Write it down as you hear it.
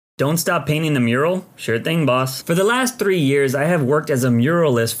Don't stop painting the mural? Sure thing, boss. For the last 3 years, I have worked as a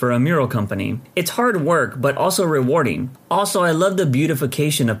muralist for a mural company. It's hard work, but also rewarding. Also, I love the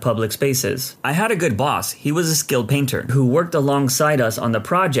beautification of public spaces. I had a good boss. He was a skilled painter who worked alongside us on the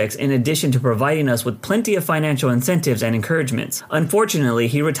projects in addition to providing us with plenty of financial incentives and encouragements. Unfortunately,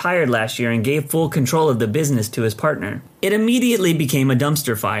 he retired last year and gave full control of the business to his partner. It immediately became a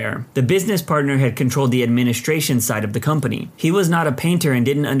dumpster fire. The business partner had controlled the administration side of the company. He was not a painter and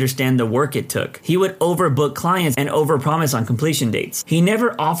didn't understand the work it took. He would overbook clients and overpromise on completion dates. He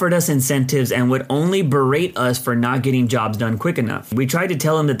never offered us incentives and would only berate us for not getting jobs done quick enough. We tried to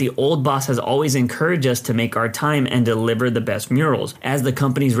tell him that the old boss has always encouraged us to make our time and deliver the best murals, as the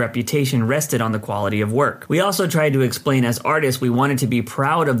company's reputation rested on the quality of work. We also tried to explain as artists we wanted to be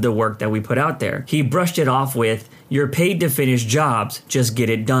proud of the work that we put out there. He brushed it off with, "You're paid to finish jobs, just get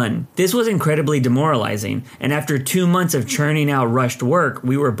it done." This was incredibly demoralizing, and after 2 months of churning out rushed work,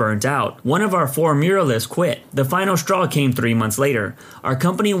 we were burnt out. One of our 4 muralists quit. The final straw came 3 months later. Our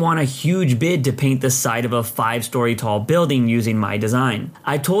company won a huge bid to paint the side of a 5-story tall building using my design.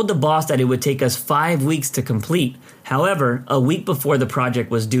 I told the boss that it would take us 5 weeks to complete. However, a week before the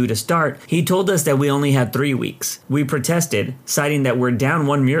project was due to start, he told us that we only had 3 weeks. We protested, citing that we're down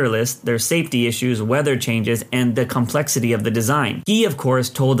 1 muralist, there's safety issues, weather changes, and the complexity of the design. He, of course,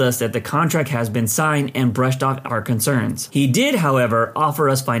 told us that the contract has been signed and brushed off our concerns. He did, however, offer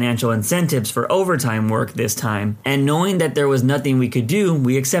us financial incentives for overtime work this time, and knowing that there was nothing we could do,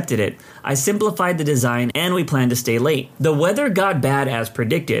 we accepted it. I simplified the design and we planned to stay late. The weather got bad as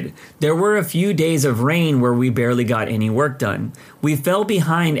predicted. There were a few days of rain where we barely got any work done. We fell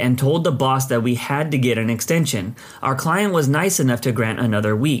behind and told the boss that we had to get an extension. Our client was nice enough to grant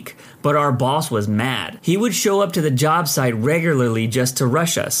another week, but our boss was mad. He would show up to the job site regularly just to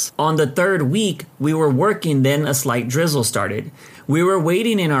rush us. On the 3rd week, we were working, then a slight drizzle started. We were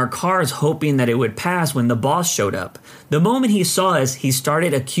waiting in our cars hoping that it would pass when the boss showed up. The moment he saw us, he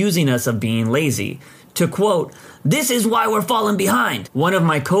started accusing us of being lazy. To quote, "This is why we're falling behind." One of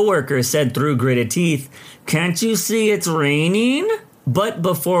my coworkers said through gritted teeth, "Can't you see it's raining?" But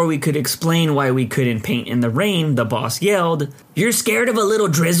before we could explain why we couldn't paint in the rain, the boss yelled, "You're scared of a little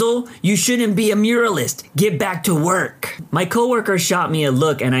drizzle? You shouldn't be a muralist. Get back to work." My coworker shot me a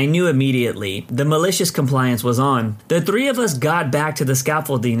look and I knew immediately. The malicious compliance was on. The 3 of us got back to the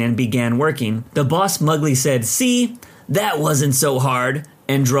scaffolding and began working. The boss smugly said, "See, that wasn't so hard,"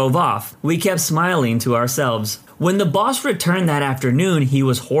 and drove off. We kept smiling to ourselves. When the boss returned that afternoon, he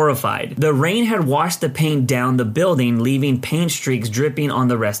was horrified. The rain had washed the paint down the building, leaving paint streaks dripping on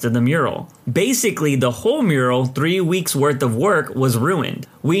the rest of the mural. Basically, the whole mural, 3 weeks worth of work, was ruined.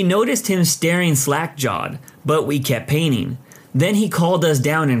 We noticed him staring slack-jawed, but we kept painting. Then he called us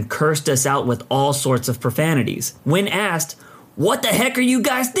down and cursed us out with all sorts of profanities. When asked, "What the heck are you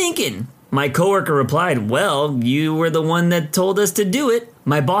guys thinking?" my coworker replied, "Well, you were the one that told us to do it."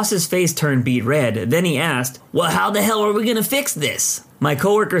 My boss's face turned beet red. Then he asked, "Well, how the hell are we gonna fix this?" My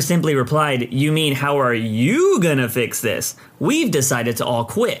coworker simply replied, "You mean how are you gonna fix this? We've decided to all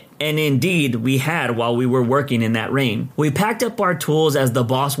quit." And indeed, we had while we were working in that rain. We packed up our tools as the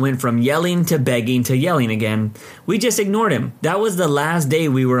boss went from yelling to begging to yelling again. We just ignored him. That was the last day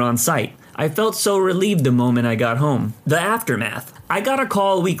we were on site. I felt so relieved the moment I got home. The aftermath. I got a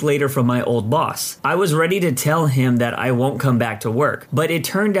call a week later from my old boss. I was ready to tell him that I won't come back to work, but it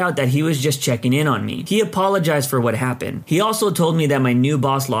turned out that he was just checking in on me. He apologized for what happened. He also told me that my new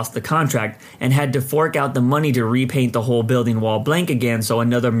boss lost the contract and had to fork out the money to repaint the whole building wall blank again so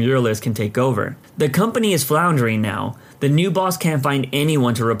another muralist can take over. The company is floundering now. The new boss can't find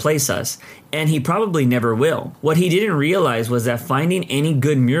anyone to replace us, and he probably never will. What he didn't realize was that finding any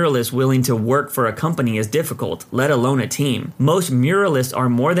good muralists willing to work for a company is difficult, let alone a team. Most muralists are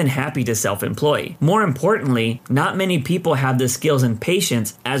more than happy to self-employ. More importantly, not many people have the skills and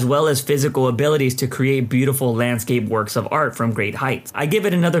patience as well as physical abilities to create beautiful landscape works of art from great heights. I give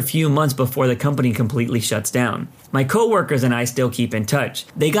it another few months before the company completely shuts down. My coworkers and I still keep in touch.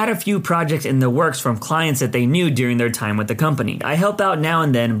 They got a few projects in the works from clients that they knew during their time with the company. I help out now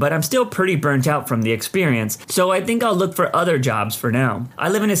and then, but I'm still pretty burnt out from the experience, so I think I'll look for other jobs for now. I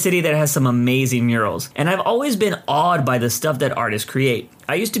live in a city that has some amazing murals, and I've always been awed by the stuff that artists create.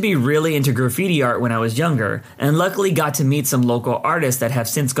 I used to be really into graffiti art when I was younger, and luckily got to meet some local artists that have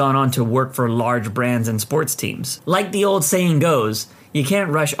since gone on to work for large brands and sports teams. Like the old saying goes, you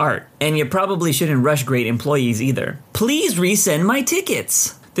can't rush art, and you probably shouldn't rush great employees either. Please resend my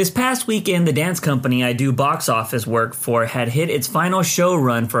tickets. This past weekend, the dance company I do box office work for had hit its final show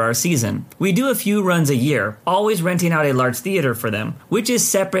run for our season. We do a few runs a year, always renting out a large theater for them, which is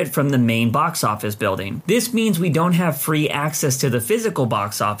separate from the main box office building. This means we don't have free access to the physical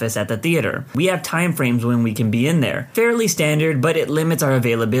box office at the theater. We have time frames when we can be in there. Fairly standard, but it limits our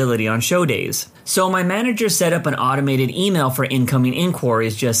availability on show days. So my manager set up an automated email for incoming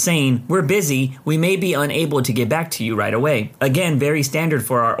inquiries just saying, "We're busy, we may be unable to get back to you right away." Again, very standard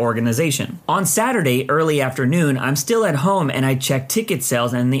for our organization. On Saturday, early afternoon, I'm still at home and I check ticket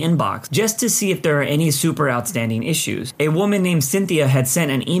sales in the inbox just to see if there are any super outstanding issues. A woman named Cynthia had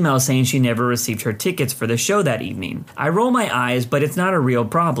sent an email saying she never received her tickets for the show that evening. I roll my eyes, but it's not a real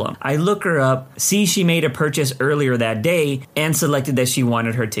problem. I look her up, see she made a purchase earlier that day, and selected that she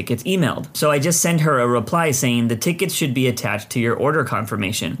wanted her tickets emailed. So I just sent her a reply saying the tickets should be attached to your order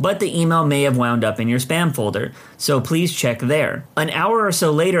confirmation, but the email may have wound up in your spam folder, so please check there. An hour or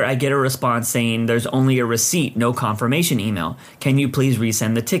so later, I get a response saying there's only a receipt, no confirmation email. Can you please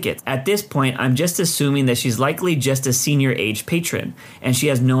resend the tickets? At this point, I'm just assuming that she's likely just a senior age patron, and she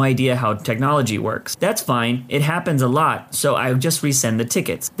has no idea how technology works. That's fine, it happens a lot, so I just resend the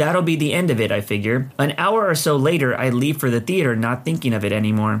tickets. That'll be the end of it, I figure. An hour or so later, I leave for the theater not thinking of it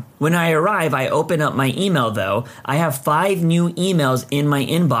anymore. When I arrive, I open up my email though. I have 5 new emails in my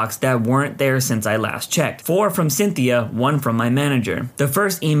inbox that weren't there since I last checked. 4 from Cynthia, 1 from my manager. The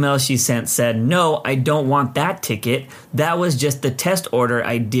first email she sent said, "No, I don't want that ticket. That was just the test order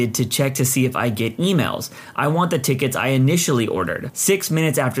I did to check to see if I get emails. I want the tickets I initially ordered." 6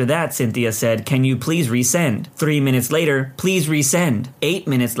 minutes after that, Cynthia said, "Can you please resend?" 3 minutes later, "Please resend." 8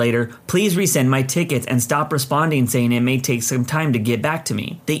 minutes later, "Please resend my tickets and stop responding saying it may take some time to get back to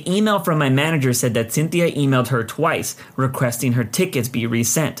me." The email from my manager said that Cynthia emailed her twice requesting her tickets be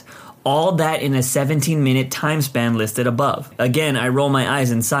resent. All that in a 17-minute time span listed above. Again, I roll my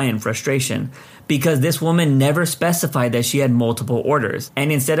eyes and sigh in frustration, because this woman never specified that she had multiple orders,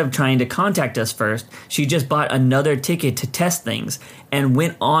 and instead of trying to contact us first, she just bought another ticket to test things, and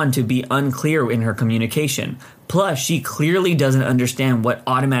went on to be unclear in her communication. Plus, she clearly doesn't understand what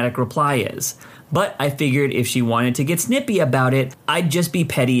automatic reply is. But I figured if she wanted to get snippy about it, I'd just be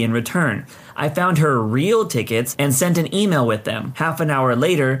petty in return. I found her real tickets and sent an email with them. Half an hour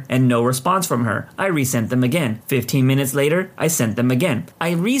later, and no response from her. I resent them again. 15 minutes later, I sent them again.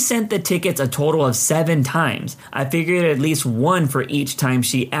 I resent the tickets a total of 7 times. I figured at least 1 for each time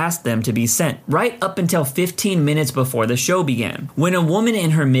she asked them to be sent, right up until 15 minutes before the show began, when a woman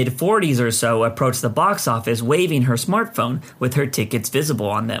in her mid-40s or so approached the box office waving her smartphone with her tickets visible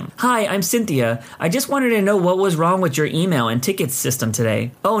on them. "Hi, I'm Cynthia. I just wanted to know what was wrong with your email and tickets system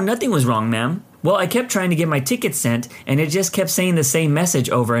today." "Oh, nothing was wrong, ma'am." "Well, I kept trying to get my tickets sent, and it just kept saying the same message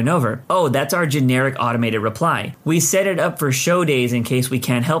over and over." "Oh, that's our generic automated reply. We set it up for show days in case we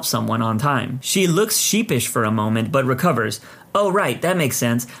can't help someone on time." She looks sheepish for a moment, but recovers. "Oh, right, that makes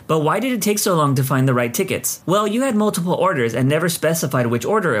sense. But why did it take so long to find the right tickets?" "Well, you had multiple orders and never specified which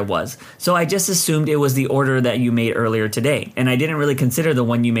order it was, so I just assumed it was the order that you made earlier today, and I didn't really consider the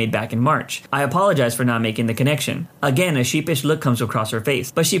one you made back in March. I apologize for not making the connection." Again, a sheepish look comes across her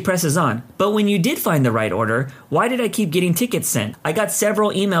face, but she presses on. "But when you did find the right order, why did I keep getting tickets sent? I got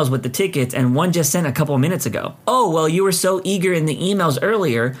several emails with the tickets and one just sent a couple minutes ago." "Oh, well, you were so eager in the emails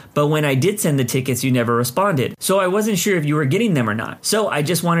earlier, but when I did send the tickets, you never responded, so I wasn't sure if you were getting them or not. So I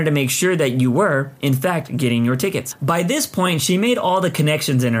just wanted to make sure that you were, in fact, getting your tickets." By this point, she made all the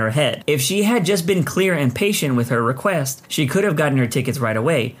connections in her head. If she had just been clear and patient with her request, she could have gotten her tickets right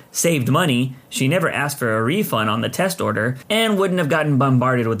away, saved money, she never asked for a refund on the test order, and wouldn't have gotten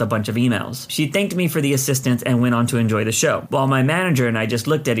bombarded with a bunch of emails. She thanked me for the assistance and went on to enjoy the show, while my manager and I just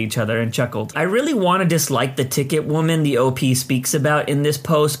looked at each other and chuckled. I really want to dislike the ticket woman the OP speaks about in this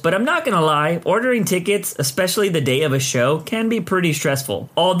post, but I'm not gonna lie, ordering tickets, especially the day of a show, can be pretty stressful.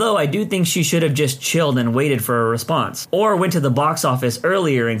 Although I do think she should have just chilled and waited for a response, or went to the box office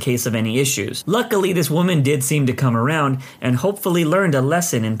earlier in case of any issues. Luckily, this woman did seem to come around and hopefully learned a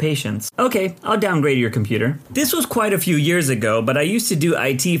lesson in patience. Okay, I'll downgrade your computer. This was quite a few years ago, but I used to do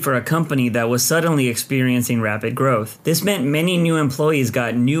IT for a company that was suddenly experiencing rapid growth. This meant many new employees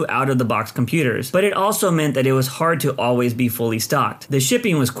got new out-of-the-box computers, but it also meant that it was hard to always be fully stocked. The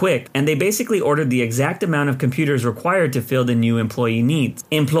shipping was quick, and they basically ordered the exact amount of computers required to fill the new employee needs.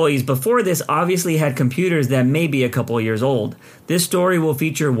 Employees before this obviously had computers that may be a couple years old. This story will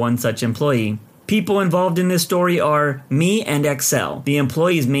feature one such employee. People involved in this story are me and Excel, the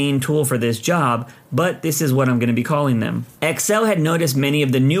employee's main tool for this job, but this is what I'm going to be calling them. Excel had noticed many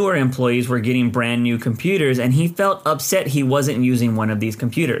of the newer employees were getting brand new computers, and he felt upset he wasn't using one of these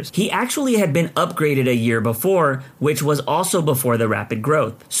computers. He actually had been upgraded a year before, which was also before the rapid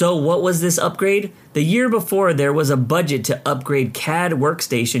growth. So what was this upgrade? The year before, there was a budget to upgrade CAD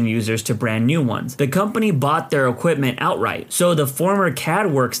workstation users to brand new ones. The company bought their equipment outright, so the former CAD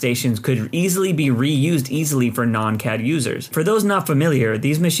workstations could easily be reused easily for non-CAD users. For those not familiar,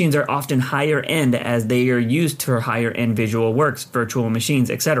 these machines are often higher end as they are used for higher end visual works, virtual machines,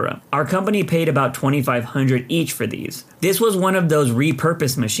 etc. Our company paid about $2,500 each for these. This was one of those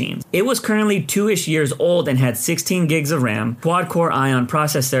repurposed machines. It was currently 2-ish years old and had 16 gigs of RAM, quad-core ion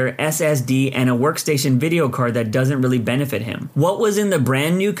processor, SSD, and a workstation video card that doesn't really benefit him. What was in the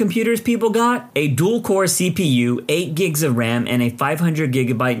brand new computers people got? A dual-core CPU, 8 gigs of RAM, and a 500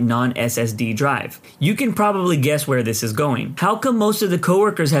 gigabyte non-SSD drive. You can probably guess where this is going. How come most of the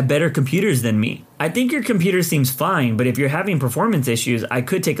coworkers have better computers than me? I think your computer seems fine, but if you're having performance issues, I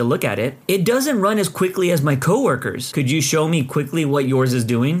could take a look at it. It doesn't run as quickly as my coworkers. Could you show me quickly what yours is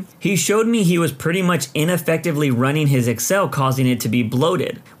doing? He showed me he was pretty much ineffectively running his Excel, causing it to be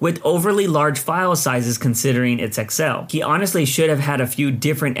bloated, with overly large file sizes considering it's Excel. He honestly should have had a few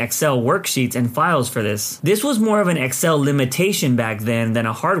different Excel worksheets and files for this. This was more of an Excel limitation back then than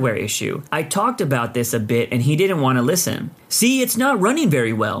a hardware issue. I talked about this a bit and he didn't want to listen. See, it's not running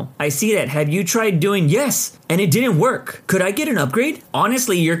very well. I see that. Have you tried doing yes? And it didn't work. Could I get an upgrade?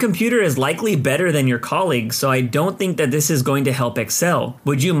 Honestly, your computer is likely better than your colleagues, so I don't think that this is going to help Excel.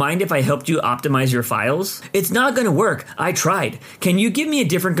 Would you mind if I helped you optimize your files? It's not going to work. I tried. Can you give me a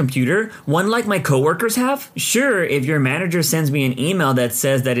different computer? One like my coworkers have? Sure, if your manager sends me an email that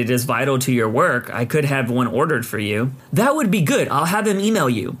says that it is vital to your work, I could have one ordered for you. That would be good. I'll have him email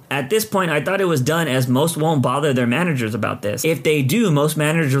you. At this point, I thought it was done as most won't bother their managers about this. If they do, most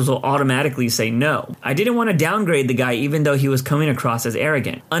managers will automatically say no. I didn't want to downgrade the guy even though he was coming across as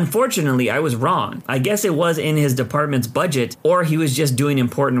arrogant. Unfortunately, I was wrong. I guess it was in his department's budget, or he was just doing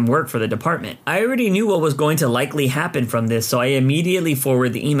important work for the department. I already knew what was going to likely happen from this, so I immediately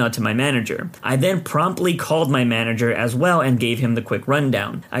forwarded the email to my manager. I then promptly called my manager as well and gave him the quick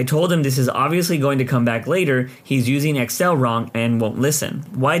rundown. I told him this is obviously going to come back later, he's using Excel wrong and won't listen.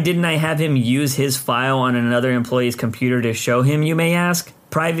 Why didn't I have him use his file on another employee's computer to show him, you may ask?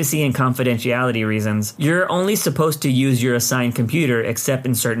 Privacy and confidentiality reasons. You're only supposed to use your assigned computer except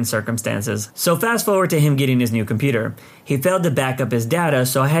in certain circumstances. So fast forward to him getting his new computer. He failed to back up his data,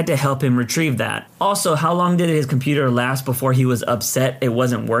 so I had to help him retrieve that. Also, how long did his computer last before he was upset it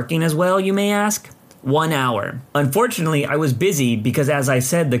wasn't working as well, you may ask? 1 hour. Unfortunately, I was busy because, as I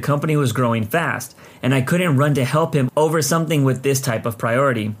said, the company was growing fast, and I couldn't run to help him over something with this type of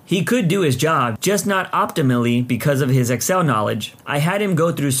priority. He could do his job, just not optimally because of his Excel knowledge. I had him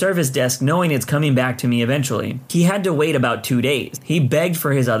go through service desk knowing it's coming back to me eventually. He had to wait about 2 days. He begged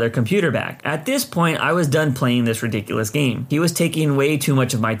for his other computer back. At this point, I was done playing this ridiculous game. He was taking way too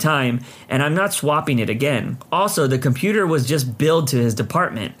much of my time, and I'm not swapping it again. Also, the computer was just billed to his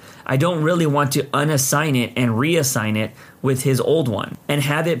department. I don't really want to unassign it and reassign it with his old one and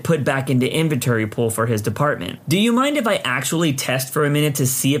have it put back into inventory pool for his department. Do you mind if I actually test for a minute to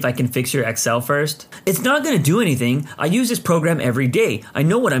see if I can fix your Excel first? It's not going to do anything. I use this program every day. I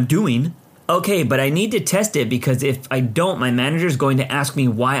know what I'm doing. Okay, but I need to test it because if I don't, my manager's going to ask me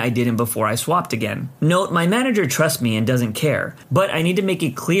why I didn't before I swapped again. Note, my manager trusts me and doesn't care, but I need to make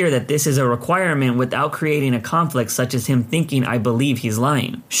it clear that this is a requirement without creating a conflict such as him thinking I believe he's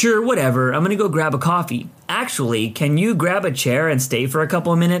lying. Sure, whatever, I'm gonna go grab a coffee. Actually, can you grab a chair and stay for a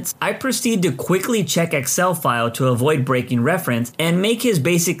couple of minutes? I proceed to quickly check Excel file to avoid breaking reference and make his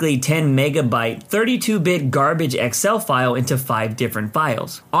basically 10 megabyte 32-bit garbage Excel file into 5 different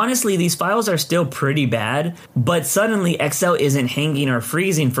files. Honestly, these files are still pretty bad, but suddenly Excel isn't hanging or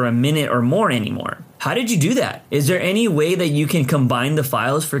freezing for a minute or more anymore. How did you do that? Is there any way that you can combine the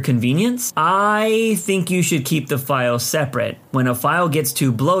files for convenience? I think you should keep the files separate. When a file gets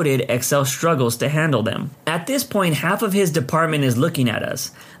too bloated, Excel struggles to handle them. At this point, half of his department is looking at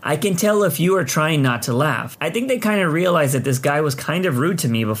us. I can tell a few are trying not to laugh. I think they kind of realized that this guy was kind of rude to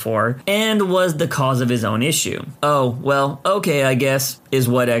me before and was the cause of his own issue. Oh, well, okay, I guess, is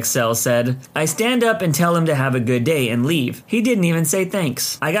what Excel said. I stand up and tell him to have a good day and leave. He didn't even say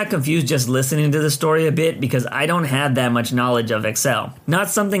thanks. I got confused just listening to the story a bit because I don't have that much knowledge of Excel. Not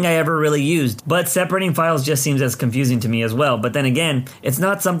something I ever really used, but separating files just seems as confusing to me as well. But then again, it's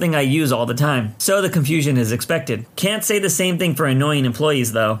not something I use all the time, so the confusion is expected. Can't say the same thing for annoying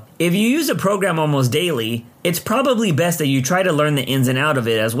employees though. If you use a program almost daily, it's probably best that you try to learn the ins and outs of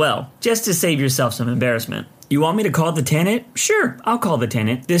it as well, just to save yourself some embarrassment. You want me to call the tenant? Sure, I'll call the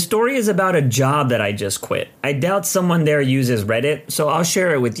tenant. This story is about a job that I just quit. I doubt someone there uses Reddit, so I'll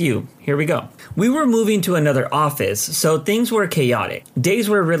share it with you. Here we go. We were moving to another office, so things were chaotic. Days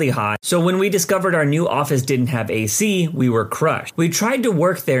were really hot, so when we discovered our new office didn't have AC, we were crushed. We tried to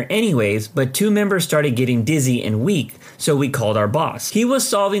work there anyways, but 2 members started getting dizzy and weak, so we called our boss. He was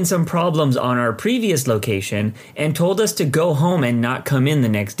solving some problems on our previous location and told us to go home and not come in the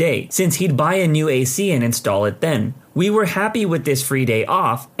next day, since he'd buy a new AC and install it then. We were happy with this free day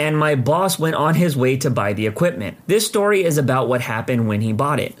off, and my boss went on his way to buy the equipment. This story is about what happened when he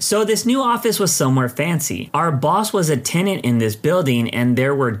bought it. So this new office was somewhere fancy. Our boss was a tenant in this building, and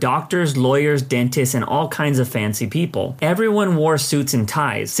there were doctors, lawyers, dentists, and all kinds of fancy people. Everyone wore suits and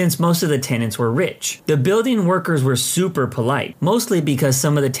ties, since most of the tenants were rich. The building workers were super polite, mostly because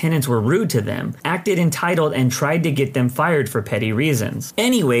some of the tenants were rude to them, acted entitled, and tried to get them fired for petty reasons.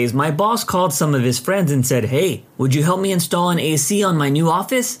 Anyways, my boss called some of his friends and said, "Hey, would you help me install an AC on my new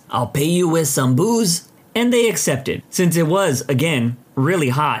office? I'll pay you with some booze." And they accepted. Since it was, again, really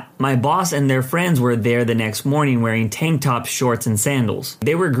hot, my boss and their friends were there the next morning wearing tank tops, shorts, and sandals.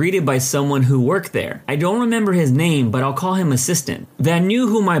 They were greeted by someone who worked there. I don't remember his name, but I'll call him assistant. That knew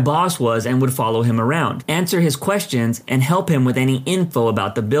who my boss was and would follow him around, answer his questions, and help him with any info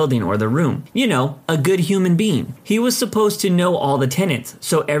about the building or the room. You know, a good human being. He was supposed to know all the tenants,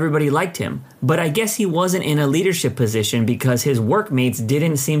 so everybody liked him. But I guess he wasn't in a leadership position because his workmates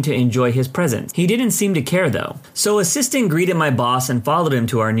didn't seem to enjoy his presence. He didn't seem to care though. So assistant greeted my boss and followed him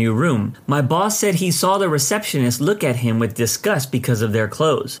to our new room. My boss said he saw the receptionist look at him with disgust because of their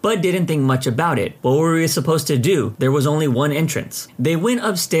clothes, but didn't think much about it. What were we supposed to do? There was only one entrance. They went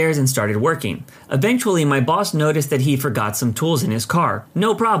upstairs and started working. Eventually, my boss noticed that he forgot some tools in his car.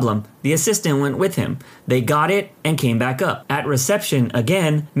 No problem. The assistant went with him. They got it and came back up. At reception,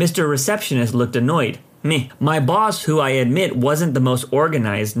 again, Mr. Receptionist looked annoyed. Meh. My boss, who I admit wasn't the most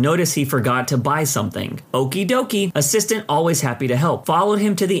organized, noticed he forgot to buy something. Okie dokie. Assistant, always happy to help, followed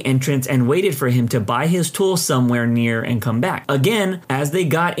him to the entrance and waited for him to buy his tools somewhere near and come back. Again, as they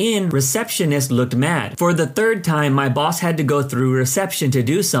got in, receptionist looked mad. For the 3rd time, my boss had to go through reception to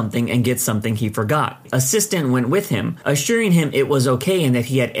do something and get something he forgot. Assistant went with him, assuring him it was okay and that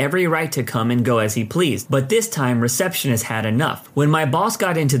he had every right to come and go as he pleased. But this time, receptionist had enough. When my boss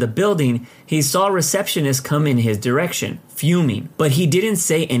got into the building, he saw receptionist come in his direction, fuming, but he didn't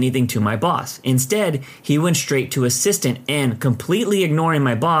say anything to my boss. Instead, he went straight to assistant and, completely ignoring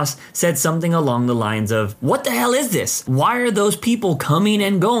my boss, said something along the lines of, "What the hell is this? Why are those people coming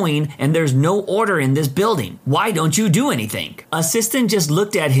and going and there's no order in this building? Why don't you do anything?" Assistant just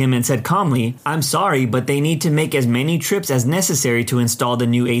looked at him and said calmly, "I'm sorry, but they need to make as many trips as necessary to install the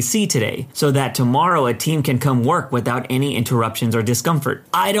new AC today, so that tomorrow a team can come work without any interruptions or discomfort."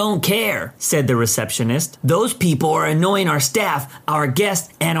 "I don't care," said the receptionist. "Those people are annoying our staff, our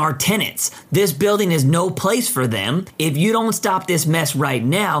guests, and our tenants. This building is no place for them. If you don't stop this mess right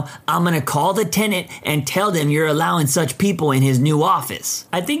now, I'm gonna call the tenant and tell them you're allowing such people in his new office."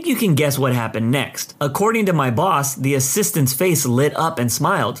 I think you can guess what happened next. According to my boss, the assistant's face lit up and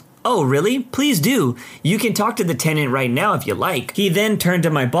smiled. "Oh, really? Please do. You can talk to the tenant right now if you like." He then turned to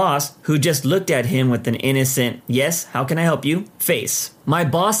my boss, who just looked at him with an innocent, "Yes, how can I help you?" face. My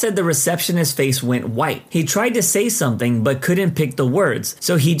boss said the receptionist's face went white. He tried to say something but couldn't pick the words,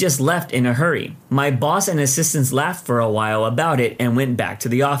 so he just left in a hurry. My boss and assistants laughed for a while about it and went back to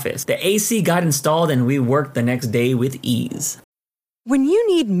the office. The AC got installed and we worked the next day with ease. When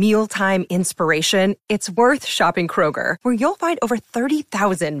you need mealtime inspiration, it's worth shopping Kroger, where you'll find over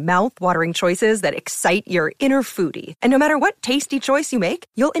 30,000 mouth-watering choices that excite your inner foodie. And no matter what tasty choice you make,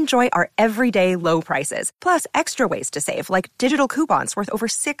 you'll enjoy our everyday low prices, plus extra ways to save, like digital coupons worth over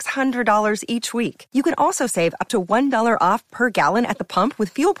 $600 each week. You can also save up to $1 off per gallon at the pump with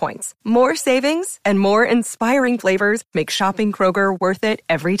fuel points. More savings and more inspiring flavors make shopping Kroger worth it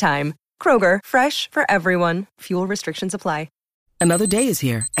every time. Kroger, fresh for everyone. Fuel restrictions apply. Another day is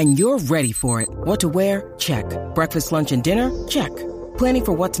here, and you're ready for it. What to wear? Check. Breakfast, lunch, and dinner? Check. Planning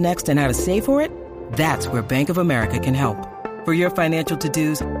for what's next and how to save for it? That's where Bank of America can help. For your financial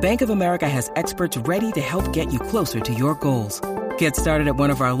to-dos, Bank of America has experts ready to help get you closer to your goals. Get started at one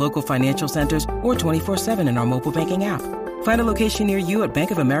of our local financial centers or 24/7 in our mobile banking app. Find a location near you at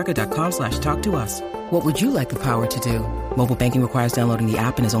bankofamerica.com/talktous. What would you like the power to do? Mobile banking requires downloading the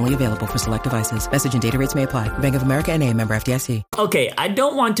app and is only available for select devices. Message and data rates may apply. Bank of America N.A., member FDIC. Okay, I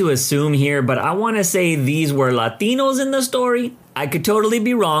don't want to assume here, but I want to say these were Latinos in the story. I could totally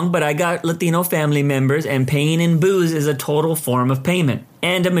be wrong, but I got Latino family members, and paying in booze is a total form of payment.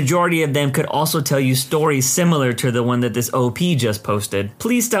 And a majority of them could also tell you stories similar to the one that this OP just posted.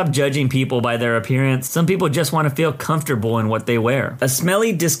 Please stop judging people by their appearance. Some people just want to feel comfortable in what they wear. A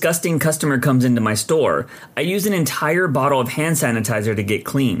smelly, disgusting customer comes into my store. I use an entire bottle of hand sanitizer to get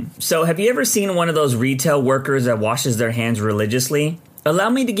clean. So have you ever seen one of those retail workers that washes their hands religiously?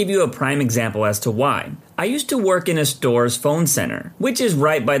 Allow me to give you a prime example as to why. I used to work in a store's phone center, which is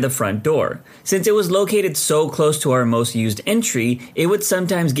right by the front door. Since it was located so close to our most used entry, it would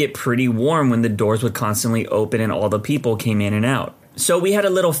sometimes get pretty warm when the doors would constantly open and all the people came in and out. So we had a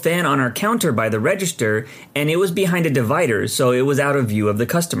little fan on our counter by the register, and it was behind a divider, so it was out of view of the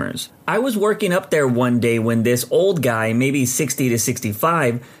customers. I was working up there one day when this old guy, maybe 60 to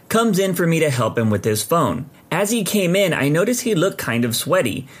 65, comes in for me to help him with his phone. As he came in, I noticed he looked kind of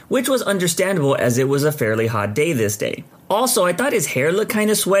sweaty, which was understandable as it was a fairly hot day this day. Also, I thought his hair looked kind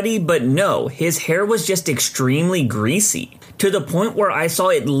of sweaty, but no, his hair was just extremely greasy, to the point where I saw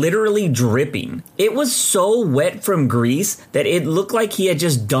it literally dripping. It was so wet from grease that it looked like he had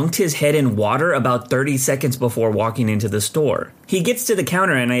just dunked his head in water about 30 seconds before walking into the store. He gets to the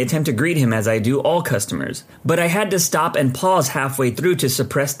counter and I attempt to greet him as I do all customers, but I had to stop and pause halfway through to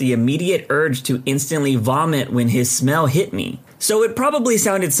suppress the immediate urge to instantly vomit when his smell hit me. So it probably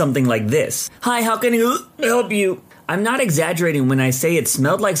sounded something like this. "Hi, how can I help you?" I'm not exaggerating when I say it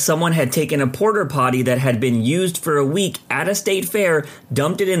smelled like someone had taken a porta potty that had been used for a week at a state fair,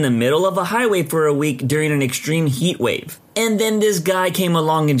 dumped it in the middle of a highway for a week during an extreme heat wave. And then this guy came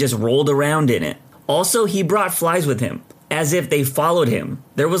along and just rolled around in it. Also, he brought flies with him, as if they followed him.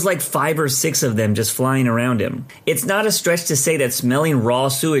 There was like 5 or 6 of them just flying around him. It's not a stretch to say that smelling raw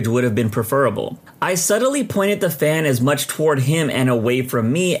sewage would have been preferable. I subtly pointed the fan as much toward him and away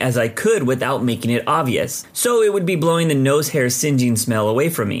from me as I could without making it obvious, so it would be blowing the nose hair singeing smell away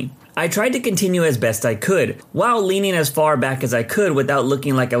from me. I tried to continue as best I could, while leaning as far back as I could without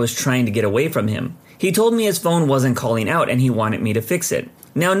looking like I was trying to get away from him. He told me his phone wasn't calling out and he wanted me to fix it.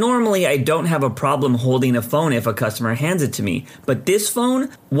 Now, normally I don't have a problem holding a phone if a customer hands it to me, but this phone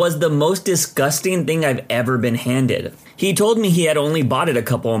was the most disgusting thing I've ever been handed. He told me he had only bought it a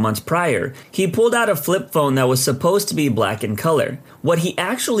couple of months prior. He pulled out a flip phone that was supposed to be black in color. What he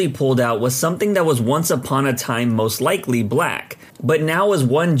actually pulled out was something that was once upon a time most likely black, but now was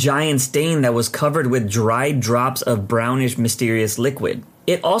one giant stain that was covered with dried drops of brownish mysterious liquid.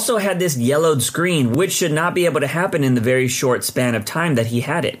 It also had this yellowed screen, which should not be able to happen in the very short span of time that he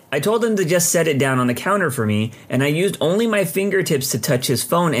had it. I told him to just set it down on the counter for me, and I used only my fingertips to touch his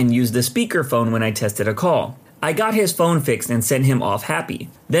phone and used the speakerphone when I tested a call. I got his phone fixed and sent him off happy.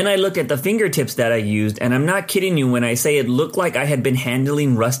 Then I looked at the fingertips that I used, and I'm not kidding you when I say it looked like I had been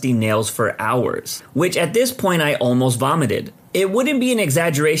handling rusty nails for hours, which at this point I almost vomited. It wouldn't be an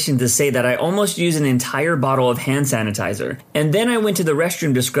exaggeration to say that I almost used an entire bottle of hand sanitizer, and then I went to the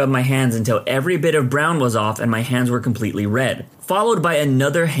restroom to scrub my hands until every bit of brown was off and my hands were completely red, followed by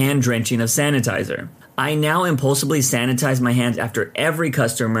another hand drenching of sanitizer. I now impulsively sanitize my hands after every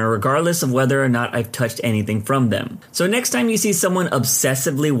customer, regardless of whether or not I've touched anything from them. So next time you see someone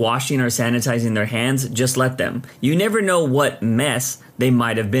obsessively washing or sanitizing their hands, just let them. You never know what mess they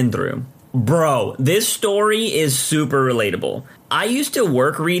might have been through. Bro, this story is super relatable. I used to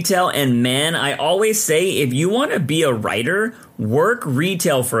work retail, and man, I always say if you want to be a writer, work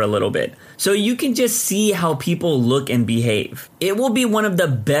retail for a little bit, so you can just see how people look and behave. It will be one of the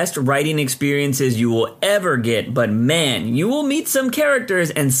best writing experiences you will ever get, but man, you will meet some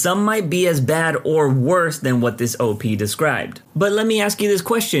characters and some might be as bad or worse than what this OP described. But let me ask you this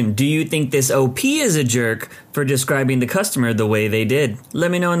question. Do you think this OP is a jerk for describing the customer the way they did? Let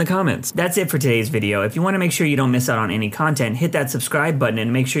me know in the comments. That's it for today's video. If you want to make sure you don't miss out on any content, hit that subscribe button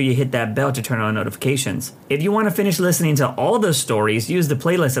and make sure you hit that bell to turn on notifications. If you want to finish listening to all the stories, use the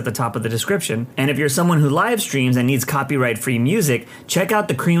playlist at the top of the description. And if you're someone who live streams and needs copyright-free music, check out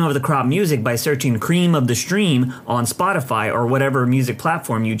the Cream of the Crop music by searching Cream of the Stream on Spotify or whatever music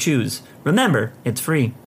platform you choose. Remember, it's free.